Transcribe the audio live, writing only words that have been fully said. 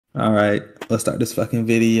All right, let's start this fucking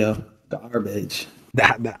video. Garbage.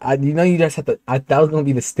 You know, you just have to. That was gonna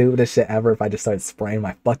be the stupidest shit ever if I just started spraying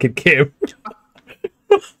my fucking camera.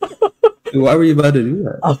 Why were you about to do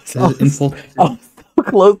that? I was so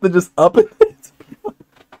close to just up it.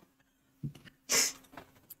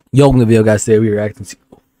 Yo, in the video, guys, today we're reacting to.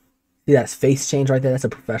 See that face change right there? That's a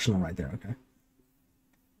professional right there. Okay.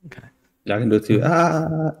 Okay. Y'all can do it too.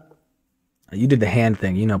 Ah. You did the hand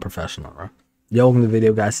thing. You know, professional, bro. Yo, in the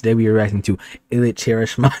video, guys, today we are reacting to ILLIT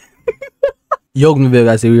Cherish My. Yo, in the video,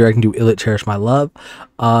 guys, today we are reacting to ILLIT Cherish My Love.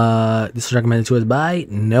 This was recommended to us by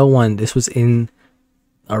no one. This was in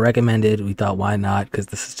recommended. We thought, why not? Because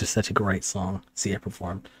this is just such a great song. See it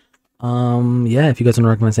performed. Yeah, if you guys want to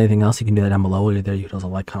recommend anything else, you can do that down below. While you're there, you can also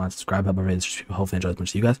like, comment, subscribe, help my videos. Hopefully enjoy as much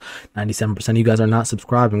as you guys. 97% of you guys are not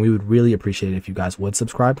subscribed, and we would really appreciate it if you guys would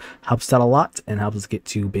subscribe. Helps us out a lot and helps us get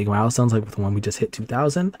to big milestones like with the one we just hit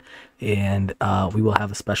 2,000. And we will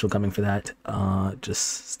have a special coming for that.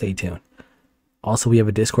 Just stay tuned. Also, we have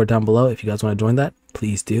a Discord down below. If you guys want to join that,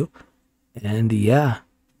 please do. And yeah,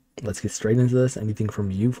 let's get straight into this. Anything from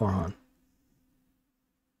you, Farhan?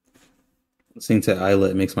 Listening to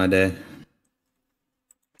ILLIT makes my day.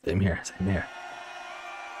 Same here. Same here.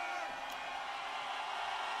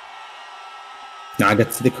 Now I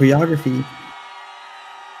got to the choreography.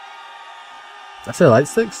 That's their light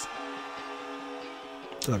sticks.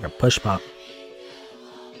 It's like a push pop.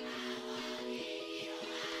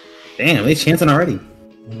 Damn, they chanting already.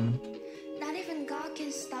 Not even God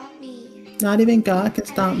can stop me. Not even God can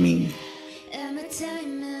stop me.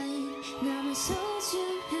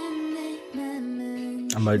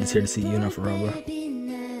 I'm about just here to see Yenna for real, bro.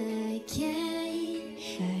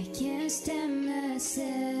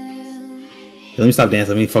 Let me stop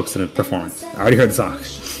dancing. Let me focus on the performance. I already heard the song.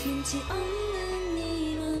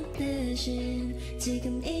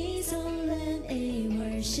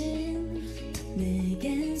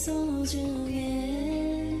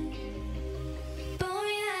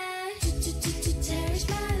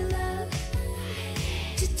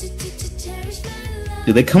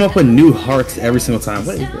 Dude, they come up with new hearts every single time.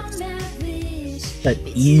 What is this? That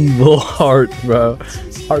evil heart, bro.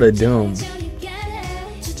 Heart of doom.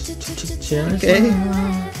 Okay.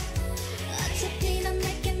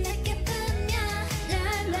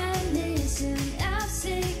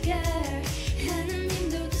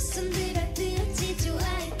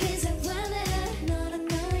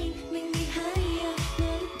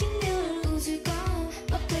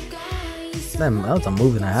 Damn, that was a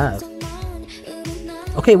move and a half.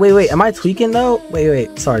 Okay, wait. Am I tweaking though?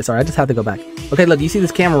 Wait. Sorry. I just have to go back. Okay, look, you see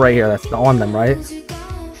this camera right here that's on them, right?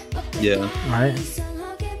 Yeah. Right?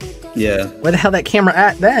 Yeah. Where the hell that camera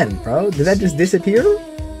at then, bro? Did that just disappear?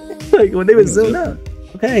 Like when they were zoomed up.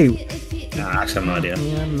 Okay. Nah, actually, I have no idea.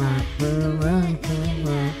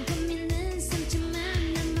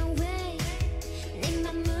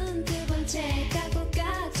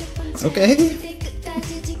 Okay.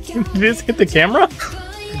 Did you just hit the camera?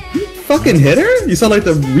 You fucking hit her? You sound like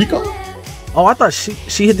the recall? Oh, I thought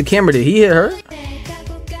she hit the camera. Did he hit her?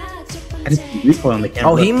 I just recoil on the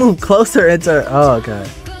camera. Oh, he moved closer into. Oh, okay.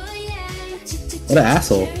 What an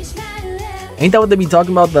asshole. Ain't that what they be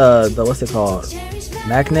talking about? The what's it called?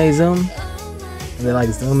 Macne zoom? And they like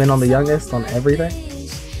zoom in on the youngest on everything?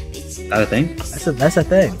 That a thing? That's a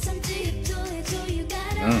thing.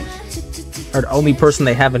 Oh. Or the only person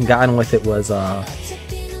they haven't gotten with it was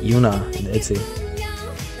Yuna and itzy.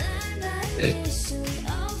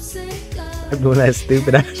 I'm doing that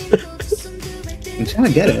stupid ass. I'm trying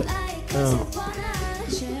to get it. Oh.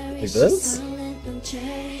 Like this?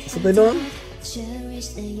 That's what they doing?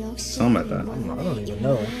 Something like that. I don't even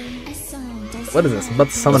know. What is this? I'm about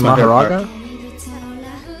to summon That's my Maharaga?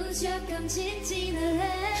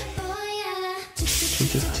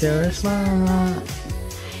 Just cherish my life.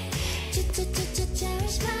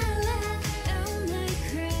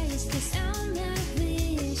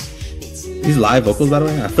 These live vocals, by the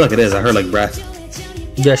way? I feel like it is. I heard like brass.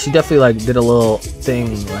 Yeah, she definitely like did a little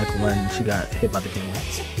thing like when she got hit by the camera.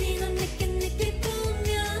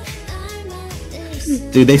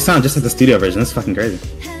 Dude, they sound just like the studio version. That's fucking crazy.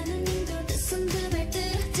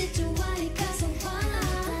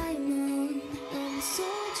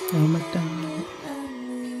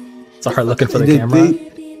 Sorry, looking for the camera.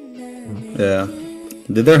 Yeah.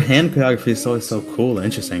 Their hand choreography is always so cool and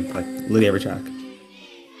interesting. Like, literally every track.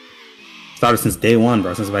 Started since day one,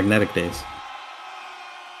 bro. Since magnetic days.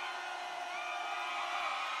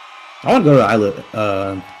 I want to go to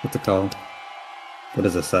ILLIT. What's it called? What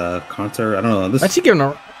is this? Concert? I don't know. This. Why'd she give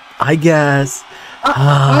her? I guess.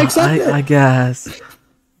 I accept it. I guess.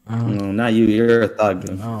 No, not you. You're a thug.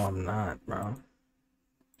 Dude. No, I'm not, bro.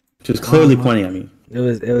 She was clearly pointing at me. It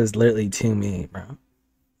was literally to me, bro.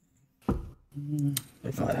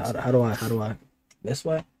 How do I this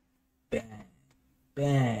way? Bang,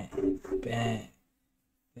 bang, bang,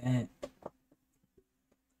 bang.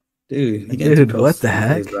 Dude, what the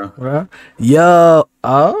heck, bro? Yo,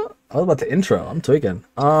 I was about to intro. I'm tweaking.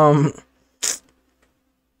 I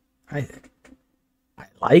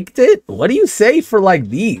liked it. What do you say for like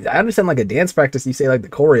these? I understand like a dance practice. You say like the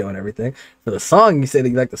choreo and everything. For the song, you say that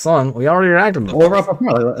you like the song. We already reacted.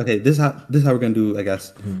 Okay, this is how we're gonna do. I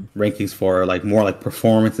guess rankings for like more like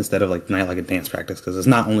performance instead of like not like a dance practice, because it's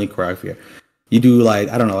not only choreography. You do like,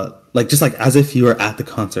 I don't know, like just like as if you were at the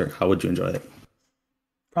concert. How would you enjoy it?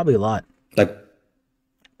 Probably a lot.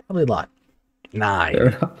 Probably a lot.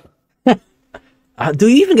 9. Do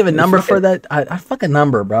you even give a number for that? I fuck a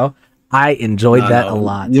number, bro. I enjoyed that a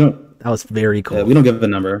lot. That was very cool. Yeah, we don't give a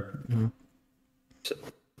number.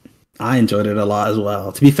 I enjoyed it a lot as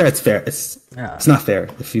well. To be fair, it's fair. It's not fair.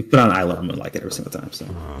 If you put on ILLIT, I'm gonna like it every single time. So.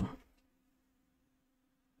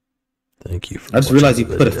 Thank you. I just realized you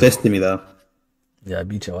put a fist in me though. Yeah, I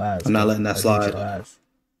beat your ass. I'm not letting that slide.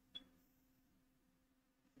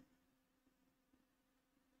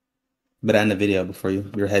 But end the video before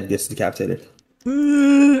your head gets decapitated.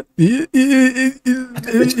 Teeth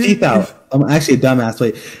out. I'm actually a dumbass.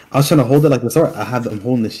 Wait, I was trying to hold it like this. I'm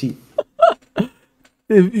holding the sheet.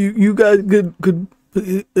 If you guys could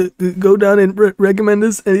go down and recommend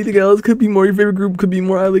us anything else, could be more your favorite group, could be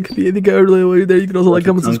more ILLIT, could be anything earlier while you're there. You can also like,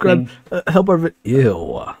 comment, subscribe, help our video. Ew,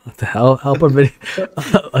 what the hell? Help our video.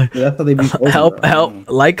 That's how they be help,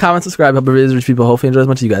 like, comment, subscribe, help our videos reach people. Hopefully enjoy as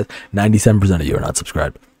much as you guys. 97% of you are not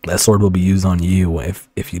subscribed. That sword will be used on you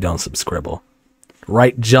if you don't subscribe.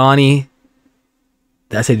 Right, Johnny?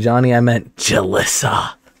 Did I say Johnny? I meant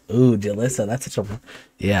Jalissa. Ooh, Jalissa. That's such a...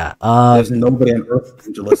 Yeah. There's nobody on earth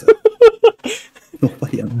than Jalissa.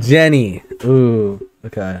 Nobody on earth. Jennie. Ooh.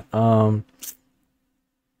 Okay.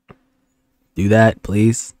 Do that,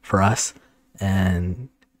 please, for us. And,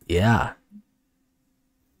 yeah.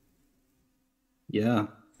 Yeah.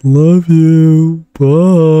 Love you. Bye.